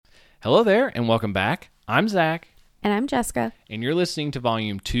Hello there, and welcome back. I'm Zach. And I'm Jessica. And you're listening to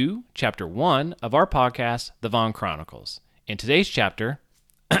Volume 2, Chapter 1 of our podcast, The Vaughn Chronicles. In today's chapter,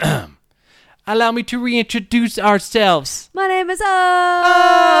 allow me to reintroduce ourselves. My name is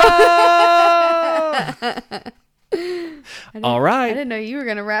All right. I didn't know you were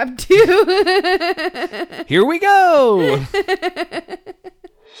going to rap too. Here we go.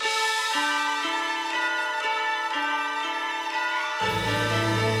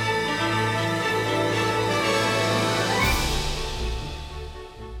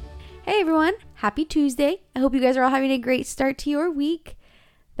 Hey everyone, happy Tuesday. I hope you guys are all having a great start to your week.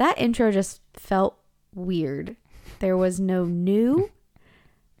 That intro just felt weird. There was no new.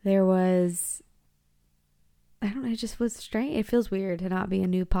 There was, I don't know, it just was strange. It feels weird to not be a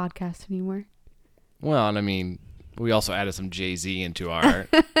new podcast anymore. Well, and I mean, we also added some Jay-Z into our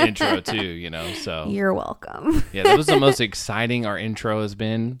intro too, you know, so. You're welcome. Yeah, that was the most exciting our intro has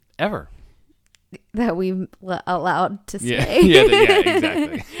been ever. That we've allowed to stay. Yeah,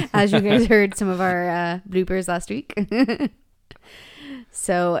 exactly. As you guys heard some of our bloopers last week.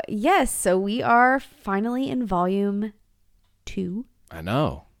 So, yes. So, we are finally in volume 2. I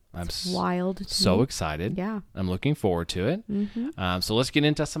know. It's wild. So excited. Yeah. I'm looking forward to it. Mm-hmm. So let's get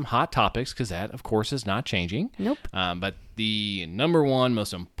into some hot topics because that, of course, is not changing. Nope. But the number one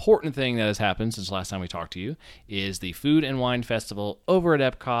most important thing that has happened since last time we talked to you is the Food and Wine Festival over at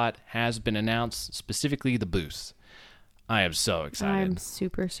Epcot has been announced, specifically the booths. I am so excited. I'm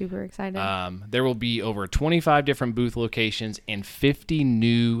super, super excited. There will be over 25 different booth locations and 50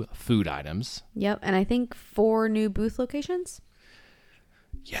 new food items. Yep. And I think 4 new booth locations.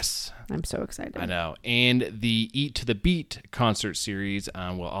 Yes. I'm so excited. I know. And the Eat to the Beat concert series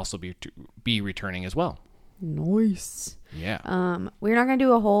will also be returning as well. Nice. Yeah. We're not going to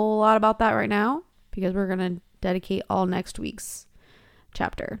do a whole lot about that right now because we're going to dedicate all next week's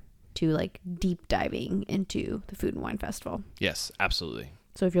chapter to like deep diving into the Food and Wine Festival. Yes, absolutely.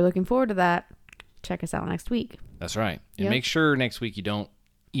 So if you're looking forward to that, check us out next week. That's right. And make sure next week you don't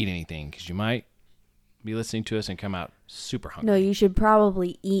eat anything because you might be listening to us and come out super hungry. No, you should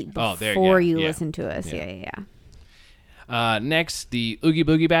probably eat before you listen to us. Yeah. Next, the Oogie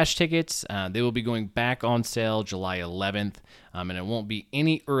Boogie Bash tickets. They will be going back on sale July 11th, and it won't be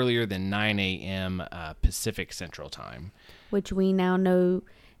any earlier than 9 a.m. Pacific Central Time. Which we now know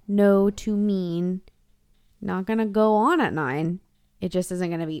to mean not going to go on at 9. It just isn't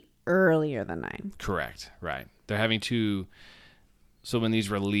going to be earlier than 9. Correct. Right. They're having to... So when these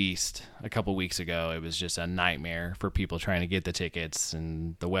released a couple weeks ago, it was just a nightmare for people trying to get the tickets,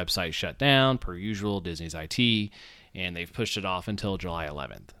 and the website shut down, per usual, Disney's IT, and they've pushed it off until July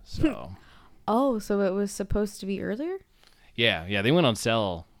 11th. So, so it was supposed to be earlier? Yeah, they went on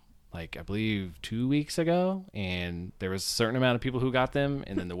sale, like, I believe 2 weeks ago, and there was a certain amount of people who got them,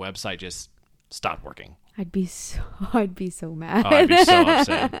 and then the website just stopped working. I'd be so mad. Oh, I'd be so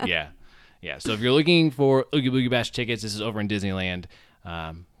upset. Yeah, so if you're looking for Oogie Boogie Bash tickets, this is over in Disneyland.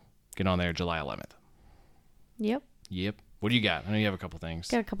 Get on there July 11th. Yep. What do you got? I know you have a couple things.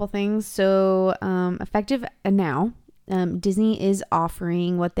 Got a couple things. So effective now, Disney is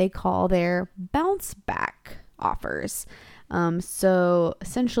offering what they call their bounce back offers. So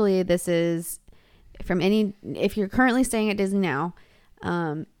essentially this is if you're currently staying at Disney now,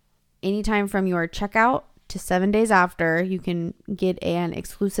 anytime from your checkout to 7 days after, you can get an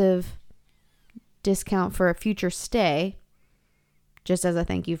exclusive discount for a future stay just as a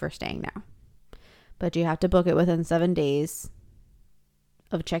thank you for staying now. But you have to book it within 7 days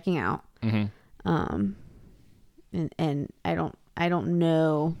of checking out. Mm-hmm. And I don't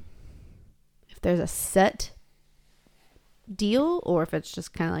know if there's a set deal or if it's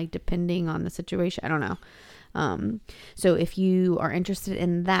just kind of like depending on the situation. I don't know. So if you are interested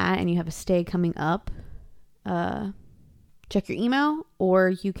in that and you have a stay coming up, check your email, or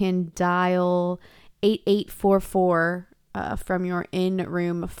you can dial 8844 from your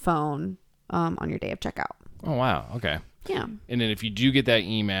in-room phone on your day of checkout. Oh, wow. Okay. Yeah. And then if you do get that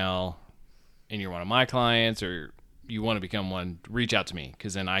email and you're one of my clients or you want to become one, reach out to me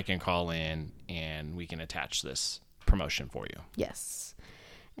because then I can call in and we can attach this promotion for you. Yes.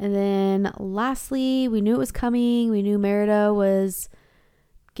 And then lastly, we knew it was coming. We knew Merida was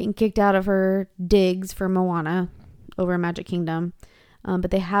getting kicked out of her digs for Moana over in Magic Kingdom. But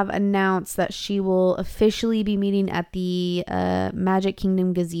they have announced that she will officially be meeting at the Magic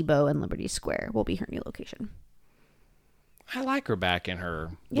Kingdom gazebo in Liberty Square. Will be her new location. I like her back in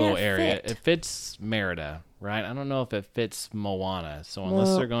her little area. It fits Merida, right? I don't know if it fits Moana. So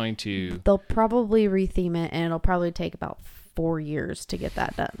unless they're going to... They'll probably retheme it, and it'll probably take about 4 years to get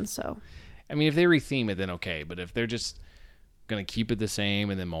that done. So, I mean, if they retheme it, then okay. But if they're just going to keep it the same,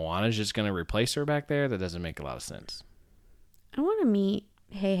 and then Moana's just going to replace her back there? That doesn't make a lot of sense. I want to meet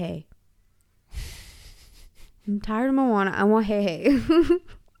Hey Hey. I'm tired of Moana. I want Hey Hey.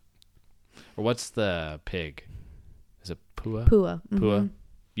 Or what's the pig? Is it Pua? Pua. Mm-hmm. Pua.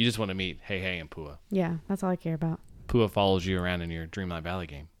 You just want to meet Hey Hey and Pua. Yeah, that's all I care about. Pua follows you around in your Dreamlight Valley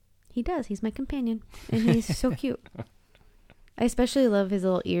game. He does. He's my companion. And he's so cute. I especially love his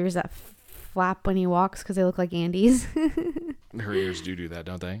little ears that flap when he walks because they look like Andy's. Her ears do that,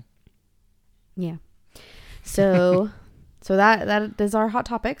 don't they? Yeah. So that is our hot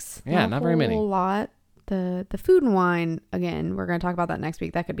topics. Yeah, not very many. A lot. The food and wine, again, we're going to talk about that next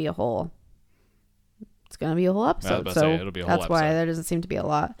week. That could be it's going to be a whole episode. So it'll be a whole that's why there doesn't seem to be a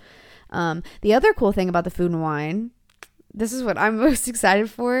lot. The other cool thing about the food and wine, this is what I'm most excited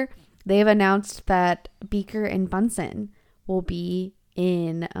for. They've announced that Beaker and Bunsen will be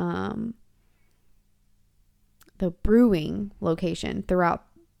in the brewing location throughout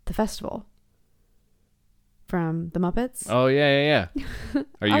the festival from the Muppets. Oh, yeah.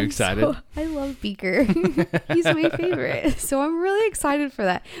 Are you excited? I love Beaker. He's my favorite. So I'm really excited for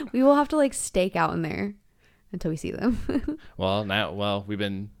that. We will have to stake out in there until we see them. Well, we've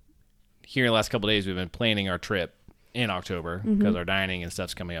been here the last couple of days. We've been planning our trip in October because our dining and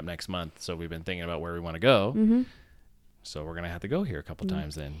stuff's coming up next month. So we've been thinking about where we want to go. Mm-hmm. So we're going to have to go here a couple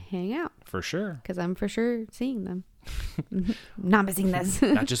times then. Hang out. For sure. Because I'm for sure seeing them. Not missing this.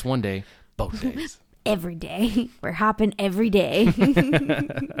 Not just one day, both days. Every day. We're hopping every day.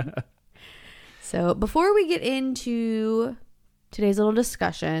 So before we get into today's little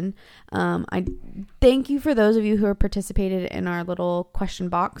discussion, I thank you for those of you who have participated in our little question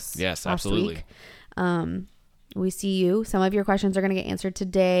box. Yes, absolutely. Week. We see you. Some of your questions are going to get answered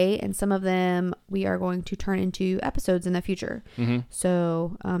today, and some of them we are going to turn into episodes in the future. Mm-hmm.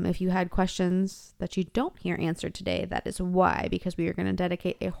 So if you had questions that you don't hear answered today, that is why, because we are going to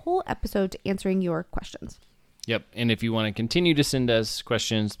dedicate a whole episode to answering your questions. Yep. And if you want to continue to send us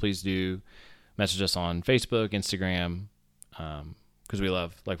questions, please do message us on Facebook, Instagram, because we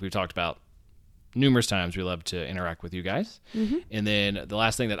love, like we've talked about numerous times, we love to interact with you guys. Mm-hmm. And then the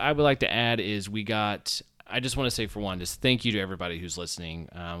last thing that I would like to add is I just want to say, for one, just thank you to everybody who's listening.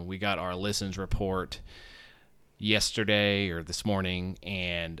 We got our listens report yesterday or this morning,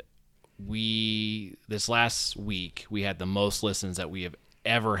 and this last week, we had the most listens that we have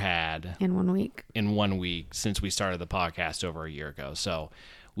ever had in 1 week. In 1 week since we started the podcast over a year ago. So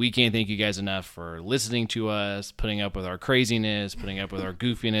we can't thank you guys enough for listening to us, putting up with our craziness, putting up with our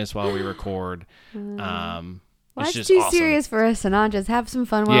goofiness while we record. It's just too awesome. Serious for us to not just have some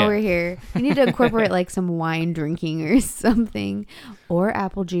fun while we're here. We need to incorporate some wine drinking or something, or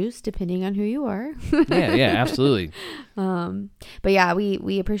apple juice, depending on who you are. yeah, absolutely. But yeah,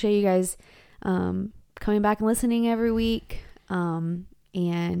 we appreciate you guys coming back and listening every week,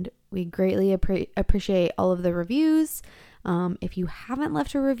 and we greatly appreciate all of the reviews. If you haven't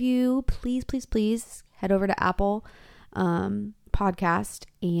left a review, please head over to Apple Podcast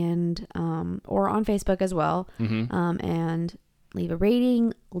and or on Facebook as well, and leave a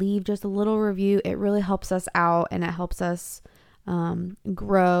rating, leave just a little review. It really helps us out, and it helps us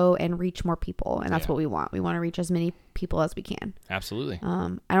grow and reach more people, and that's what we want. We want to reach as many people as we can. Absolutely.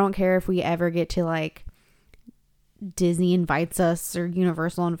 I don't care if we ever get to Disney invites us or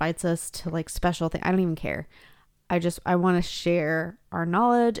Universal invites us to special thing. I don't even care. I want to share our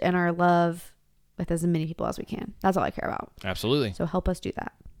knowledge and our love with as many people as we can. That's all I care about. Absolutely. So help us do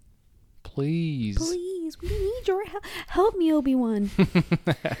that. Please, we need your help. Help me, Obi-Wan.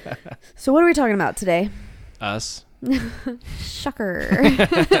 So what are we talking about today? Us. Shocker.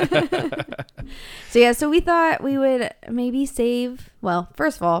 So we thought we would maybe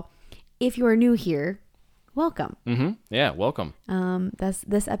first of all, if you are new here, welcome. Yeah, welcome.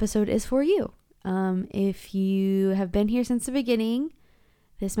 This episode is for you. If you have been here since the beginning,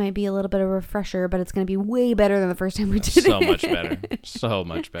 this might be a little bit of a refresher, but it's going to be way better than the first time we did it. So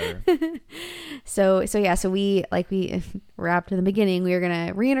much better. So we wrapped in the beginning. We are going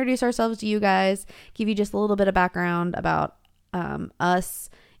to reintroduce ourselves to you guys, give you just a little bit of background about us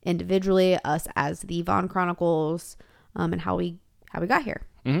individually, us as the Vaughn Chronicles, and how we got here.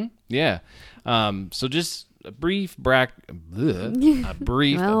 Mm-hmm. Yeah. So just a brief background. At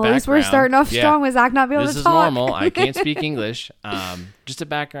least we're starting off strong with Zach not being able to talk. This is normal. I can't speak English. Just a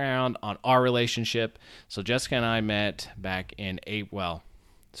background on our relationship. So Jessica and I met back in April.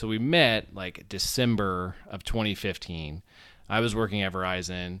 So we met December of 2015. I was working at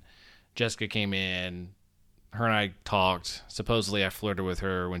Verizon. Jessica came in. Her and I talked. Supposedly I flirted with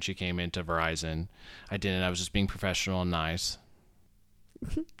her when she came into Verizon. I didn't. I was just being professional and nice.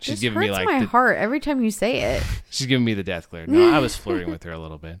 She's This giving me hurts like my heart every time you say it. she's giving me the death glare. No, I was flirting with her a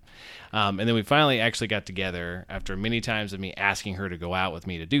little bit. And then we finally actually got together after many times of me asking her to go out with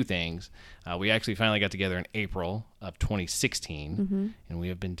me to do things. We actually finally got together in April of 2016, and we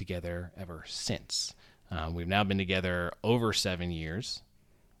have been together ever since. We've now been together over 7 years.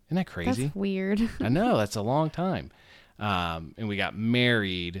 Isn't that crazy? That's weird. I know, that's a long time. And we got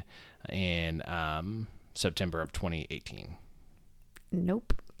married in September of 2018.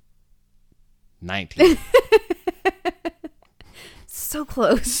 Nope. 19. So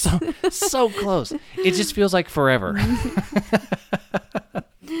close. So close. It just feels like forever.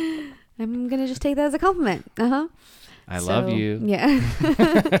 I'm going to just take that as a compliment. Uh-huh. I love you. Yeah.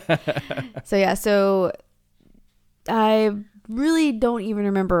 So I really don't even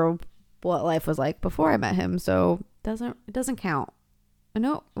remember what life was like before I met him. So it doesn't count. I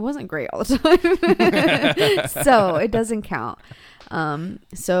know it wasn't great all the time. So it doesn't count.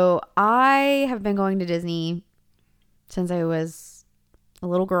 So I have been going to Disney since I was a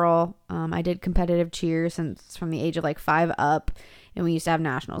little girl. I did competitive cheer since from the age of like 5 up. And we used to have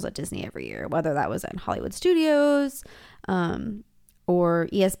nationals at Disney every year, whether that was in Hollywood Studios, or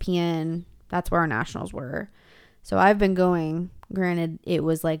ESPN. That's where our nationals were. So I've been going. Granted, it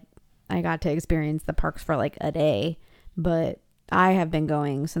was like I got to experience the parks for like a day, but I have been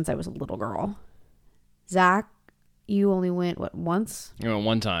going since I was a little girl. Zach, you only went once? You know,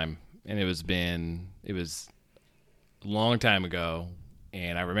 one time, and it was a long time ago,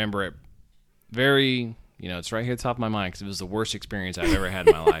 and I remember it very. It's right here at the top of my mind because it was the worst experience I've ever had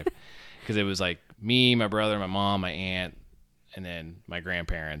in my life. Because it was like me, my brother, my mom, my aunt, and then my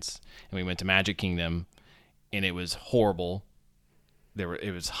grandparents. And we went to Magic Kingdom, and it was horrible.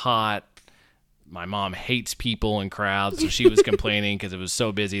 It was hot. My mom hates people and crowds, so she was complaining because it was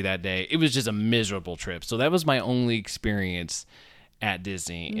so busy that day. It was just a miserable trip. So that was my only experience at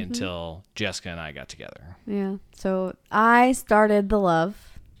Disney until Jessica and I got together. Yeah. So I started the love.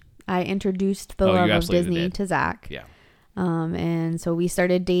 I introduced the love of Disney to Zach. Yeah. And so we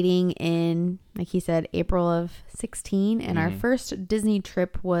started dating in, like he said, April of 16. And our first Disney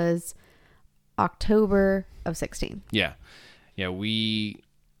trip was October of 16. Yeah. Yeah.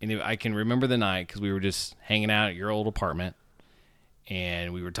 I can remember the night because we were just hanging out at your old apartment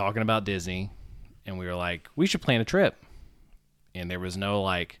and we were talking about Disney and we were like, we should plan a trip. And there was no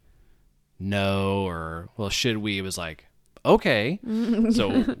like, no, or, well, should we? It was like, okay.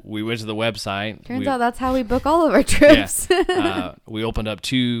 So we went to the website. Turns out that's how we book all of our trips. Yeah. We opened up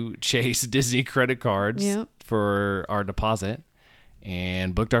 2 Chase Disney credit cards for our deposit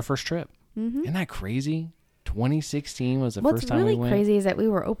and booked our first trip. Isn't that crazy? 2016 was the first time we went. What's really crazy is that we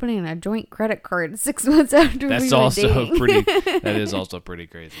were opening a joint credit card 6 months after we were dating. That is also pretty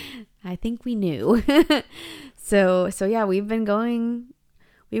crazy. I think we knew. So yeah, we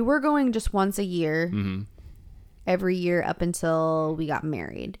were going just once a year. Every year up until we got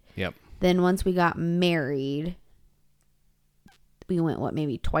married. Yep. Then once we got married, we went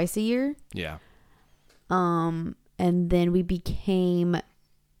maybe twice a year. Yeah. And then we became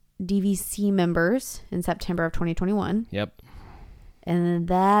DVC members in September of 2021. Yep. And then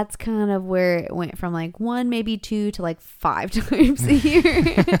that's kind of where it went from like 1, maybe 2 to like 5 times a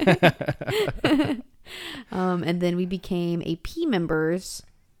year. And then we became AP members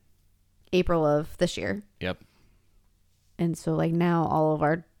April of this year. Yep. And so like now all of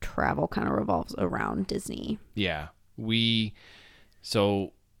our travel kind of revolves around Disney. Yeah. We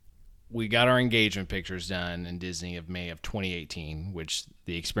got our engagement pictures done in Disney of May of 2018, which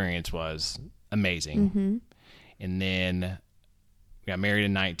the experience was amazing. And then we got married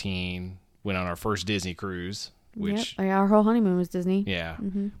in 19, went on our first Disney cruise, which our whole honeymoon was Disney. Yeah.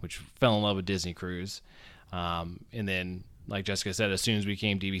 Which fell in love with Disney cruise. And then like Jessica said, as soon as we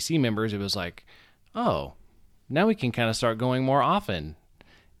became DVC members, it was like, oh, now we can kind of start going more often.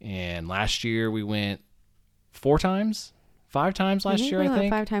 And last year we went 5 times last year, I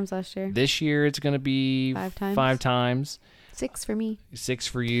think. 5 times last year. This year it's going to be 5 times. 6 for me. 6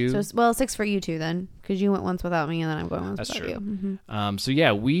 for you. So, 6 for you too then, because you went once without me and then I'm going once without you. So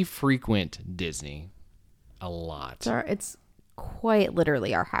yeah, we frequent Disney a lot. It's quite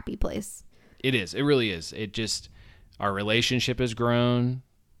literally our happy place. It is. It really is. It just, our relationship has grown.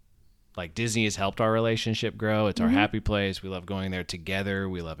 Like Disney has helped our relationship grow. It's our happy place. We love going there together.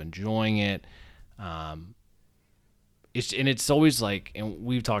 We love enjoying it. It's always like, and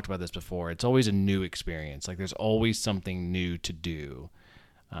we've talked about this before, it's always a new experience. Like there's always something new to do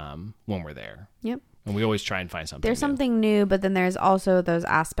when we're there. Yep. And we always try and find something There's something new, but then there's also those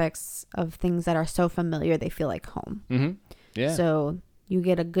aspects of things that are so familiar they feel like home. Yeah. So you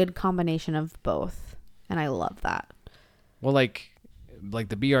get a good combination of both. And I love that. Well, like like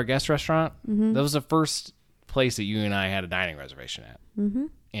the Be Our Guest restaurant, that was the first place that you and I had a dining reservation at.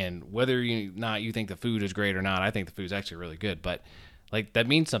 And whether you think the food is great or not, I think the food's actually really good. But like that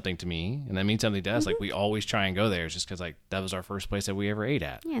means something to me, and that means something to us. Like we always try and go there, just because like that was our first place that we ever ate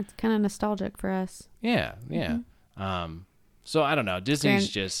at. Yeah, it's kind of nostalgic for us. Yeah. So I don't know. Disney's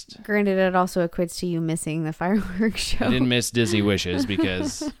just... Granted, it also equates to you missing the fireworks show. I didn't miss Disney Wishes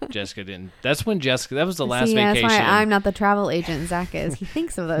because Jessica didn't. That's when Jessica... That was the last vacation. That's why I'm not the travel agent. Zach is. He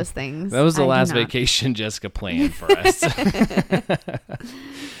thinks of those things. That was the last vacation Jessica planned for us.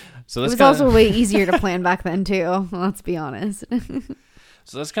 So it was also way easier to plan back then, too. Let's be honest.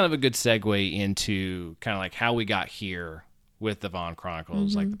 So that's kind of a good segue into kind of like how we got here with the Vaughn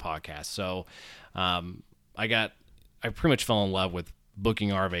Chronicles, like the podcast. So I pretty much fell in love with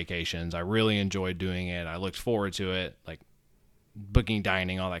booking our vacations. I really enjoyed doing it. I looked forward to it, like booking,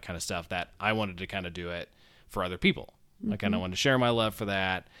 dining, all that kind of stuff, that I wanted to kind of do it for other people. I kind of wanted to share my love for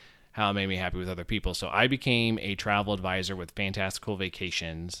that, how it made me happy with other people. So I became a travel advisor with Fantastical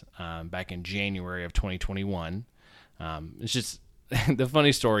Vacations back in January of 2021. It's just, the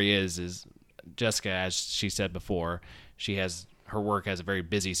funny story is Jessica, as she said before, her work has a very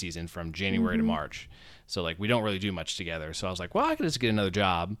busy season from January to March. So like we don't really do much together. So I was like, well, I could just get another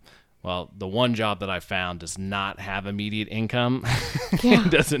job. Well, the one job that I found does not have immediate income. It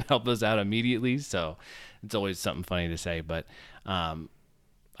doesn't help us out immediately. So it's always something funny to say. But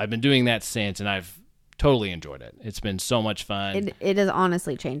I've been doing that since, and I've totally enjoyed it. It's been so much fun. It has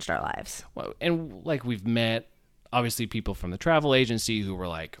honestly changed our lives. Well, and like we've met, obviously, people from the travel agency who we're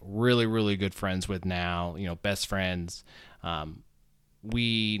like really, really good friends with now, best friends.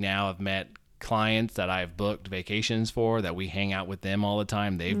 We now have met clients that I've booked vacations for, that we hang out with them all the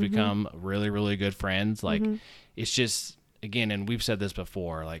time. They've become really, really good friends. Like it's just, again, and we've said this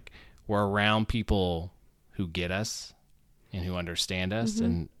before, like we're around people who get us and who understand us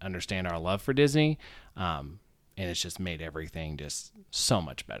and understand our love for Disney. And it's just made everything just so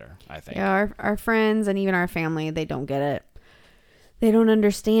much better, I think. Yeah, our friends and even our family, they don't get it. They don't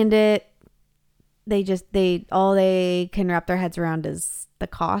understand it. All they can wrap their heads around is the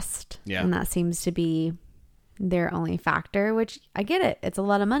cost. Yeah. And that seems to be their only factor, which I get it. It's a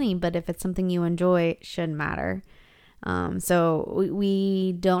lot of money, but if it's something you enjoy, it shouldn't matter. So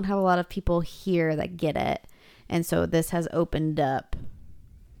we don't have a lot of people here that get it. And so this has opened up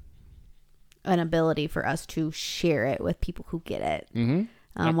an ability for us to share it with people who get it.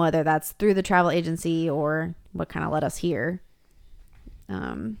 Whether that's through the travel agency or what kind of let us here.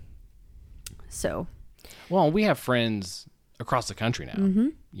 Well, we have friends across the country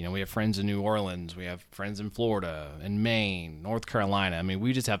now. We have friends in New Orleans. We have friends in Florida and Maine, North Carolina. I mean,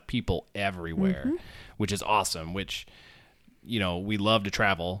 we just have people everywhere, which is awesome, which, we love to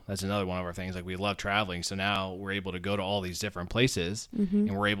travel. That's another one of our things. Like we love traveling. So now we're able to go to all these different places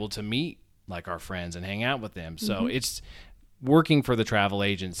and we're able to meet like our friends and hang out with them. So it's working for the travel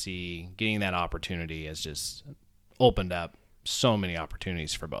agency, getting that opportunity has just opened up so many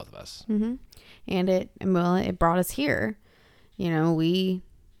opportunities for both of us. And it brought us here. We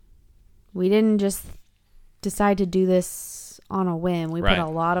didn't just decide to do this on a whim. We put a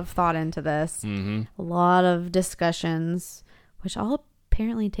lot of thought into this, a lot of discussions, which all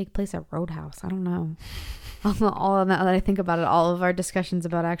apparently take place at Roadhouse. I don't know. All of that I think about it, all of our discussions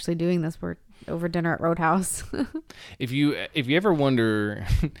about actually doing this were over dinner at Roadhouse. If you ever wonder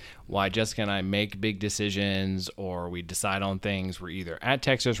why Jessica and I make big decisions or we decide on things, we're either at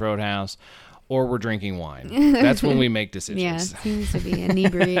Texas Roadhouse or we're drinking wine. That's when we make decisions. Yeah, it seems to be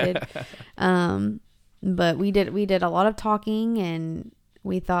inebriated. But we did a lot of talking, and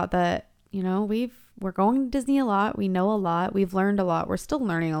we thought that, we're going to Disney a lot. We know a lot. We've learned a lot. We're still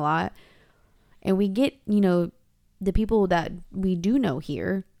learning a lot. And we get, the people that we do know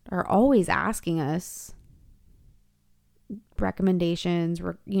here are always asking us recommendations,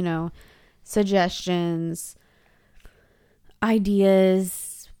 suggestions,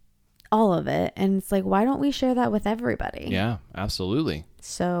 ideas, all of it. And it's like, why don't we share that with everybody? Yeah, absolutely.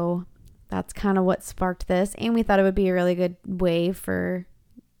 So that's kind of what sparked this. And we thought it would be a really good way for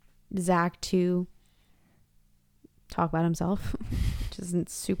Zach to talk about himself, which isn't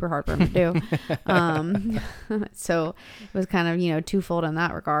super hard for him to do. So it was kind of, twofold in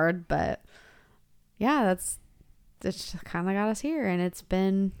that regard. But yeah, that's kind of got us here. And it's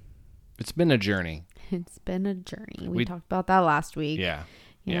been a journey. It's been a journey. We talked about that last week. Yeah.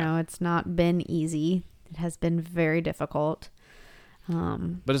 You know, it's not been easy. It has been very difficult.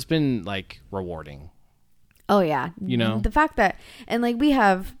 But it's been like rewarding. Oh yeah. The fact that, and like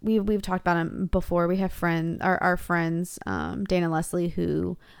we've talked about it before. We have our friends, Dana and Leslie,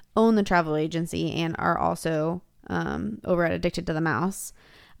 who own the travel agency and are also over at Addicted to the Mouse.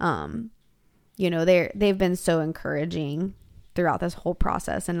 You know, they've been so encouraging throughout this whole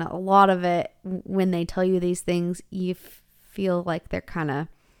process. And a lot of it, when they tell you these things, you feel like they're kind of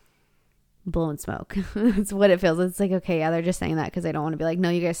blowing smoke. It's what it feels. It's like, okay, yeah, they're just saying that because they don't want to be like, no,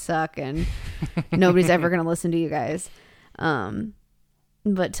 you guys suck and nobody's ever going to listen to you guys.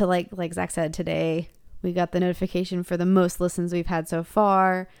 But to like Zach said, today we got the notification for the most listens we've had so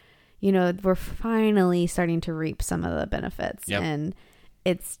far. You know, we're finally starting to reap some of the benefits. Yep. And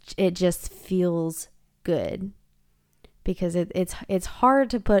it just feels good, because it's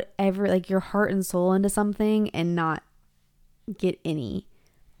hard to put your heart and soul into something and not get any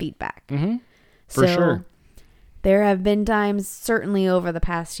feedback. Mm-hmm. For sure. There have been times, certainly over the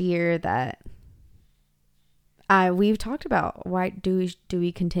past year, that we've talked about, why do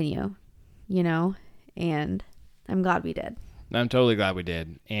we continue, you know, and I'm glad we did. I'm totally glad we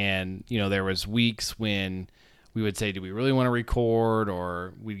did. And, you know, there was weeks when we would say, do we really want to record?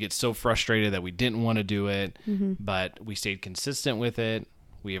 Or we'd get so frustrated that we didn't want to do it, mm-hmm. but we stayed consistent with it.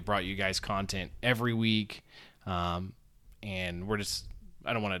 We have brought you guys content every week. And we're just,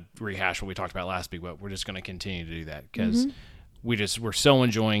 I don't want to rehash what we talked about last week, but we're just going to continue to do that, because mm-hmm. we're so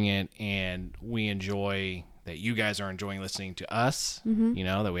enjoying it, and we enjoy that you guys are enjoying listening to us, mm-hmm. you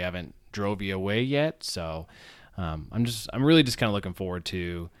know, that we haven't drove you away yet. So I'm really just kind of looking forward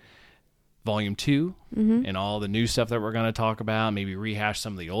to volume 2 mm-hmm. and all the new stuff that we're going to talk about, maybe rehash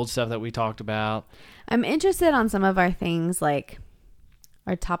some of the old stuff that we talked about. I'm interested on some of our things, like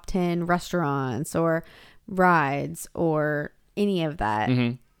our top 10 restaurants or rides or any of that,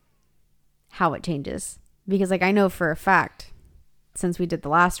 mm-hmm. how it changes. Because like, I know for a fact, since we did the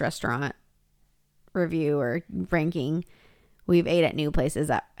last restaurant review or ranking, we've ate at new places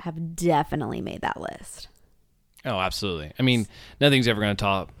that have definitely made that list. Oh, absolutely. I mean, nothing's ever going to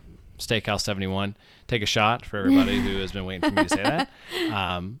top Steakhouse 71. Take a shot for everybody who has been waiting for me to say that.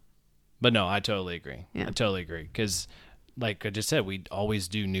 But no, I totally agree. Yeah. I totally agree. Because like I just said, we always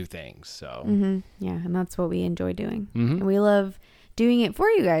do new things. So mm-hmm. yeah, and that's what we enjoy doing. Mm-hmm. And we love doing it for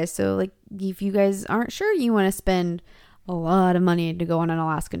you guys. So like, if you guys aren't sure you want to spend a lot of money to go on an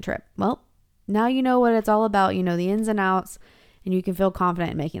Alaskan trip, well, now you know what it's all about. You know the ins and outs, and you can feel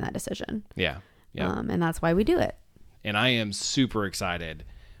confident in making that decision. Yeah. Yeah. And that's why we do it. And I am super excited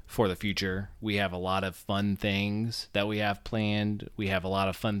for the future. We have a lot of fun things that we have planned. We have a lot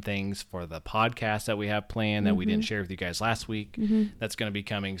of fun things for the podcast that we have planned that mm-hmm. we didn't share with you guys last week. Mm-hmm. That's going to be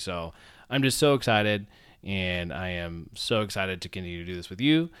coming. So I'm just so excited, and I am so excited to continue to do this with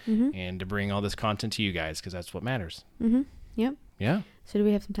you mm-hmm. and to bring all this content to you guys, because that's what matters. Mm-hmm. Yep. Yeah. So do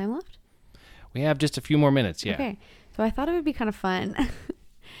we have some time left? We have just a few more minutes. Yeah. Okay. So I thought it would be kind of fun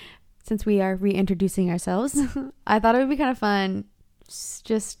since we are reintroducing ourselves. I thought it would be kind of fun,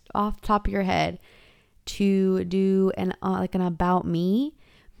 just off the top of your head, to do an about me,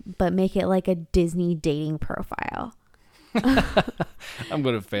 but make it like a Disney dating profile. I'm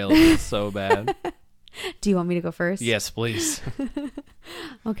going to fail this so bad. Do you want me to go first? Yes, please.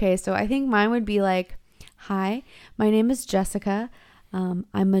 Okay, so I think mine would be like, hi, my name is Jessica. I'm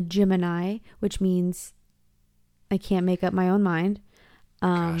a Gemini, which means I can't make up my own mind.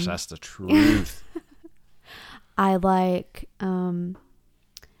 Gosh, that's the truth. I like, what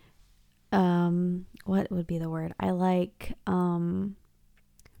would be the word? I like,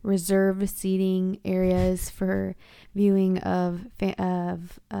 reserved seating areas for viewing of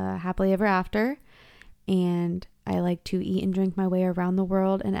Happily Ever After. And I like to eat and drink my way around the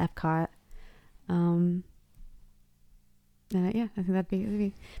world in Epcot. Yeah, I think that'd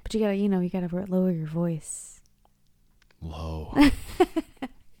be, but you gotta lower your voice. Low.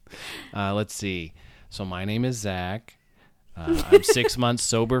 Let's see. So my name is Zach. I'm 6 months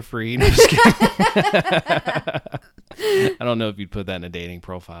sober free. No, just kidding. I don't know if you'd put that in a dating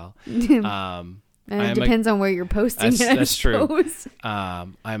profile. It depends on where you're posting. That's true.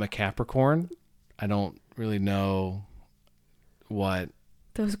 I'm a Capricorn. I don't really know what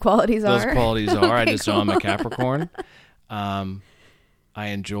those qualities are. Okay, I just know I'm a Capricorn. I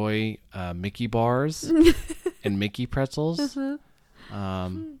enjoy Mickey bars and Mickey pretzels. Uh-huh.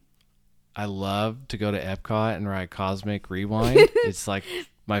 I love to go to Epcot and ride Cosmic Rewind. It's like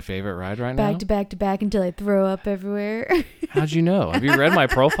my favorite ride right now. Back to back to back until I throw up everywhere. How'd you know? Have you read my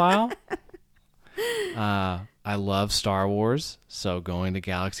profile? I love Star Wars, so going to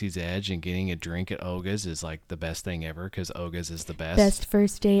Galaxy's Edge and getting a drink at Oga's is like the best thing ever, because Oga's is the best. Best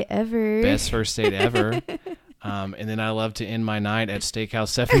first date ever. Best first date ever. And then I love to end my night at Steakhouse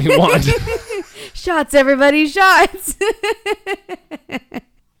 71. Shots, everybody, shots.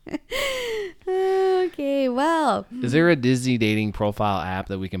 Okay, well. Is there a Disney dating profile app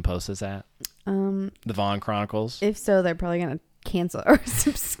that we can post this at? The The Vaughn Chronicles. If so, they're probably going to cancel our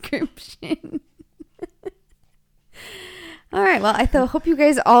subscription. All right. Well, I hope you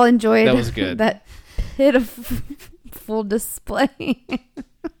guys all enjoyed That was good. that pitiful display.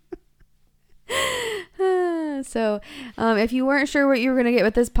 So if you weren't sure what you were going to get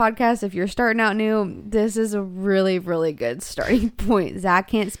with this podcast, if you're starting out new, this is a really, really good starting point. Zach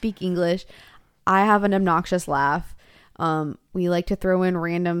can't speak English. I have an obnoxious laugh. We like to throw in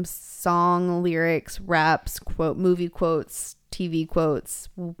random song lyrics, raps, movie quotes, TV quotes,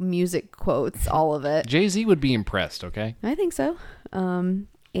 music quotes, all of it. Jay-Z would be impressed, okay? I think so.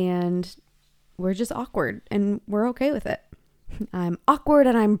 And we're just awkward, and we're okay with it. I'm awkward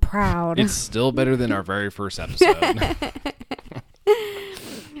and I'm proud. It's still better than our very first episode.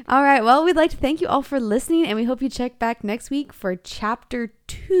 All right. Well, we'd like to thank you all for listening, and we hope you check back next week for chapter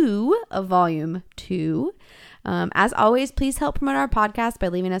 2 of volume 2. As always, please help promote our podcast by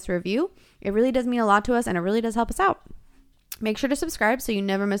leaving us a review. It really does mean a lot to us, and it really does help us out. Make sure to subscribe so you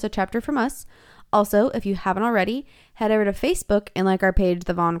never miss a chapter from us. Also, if you haven't already, head over to Facebook and like our page,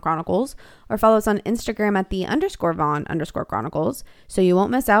 The Vaughn Chronicles, or follow us on Instagram at _Vaughn_Chronicles, so you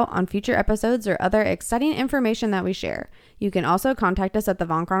won't miss out on future episodes or other exciting information that we share. You can also contact us at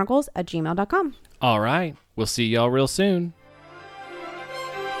thevonchronicles@gmail.com. All right. We'll see y'all real soon.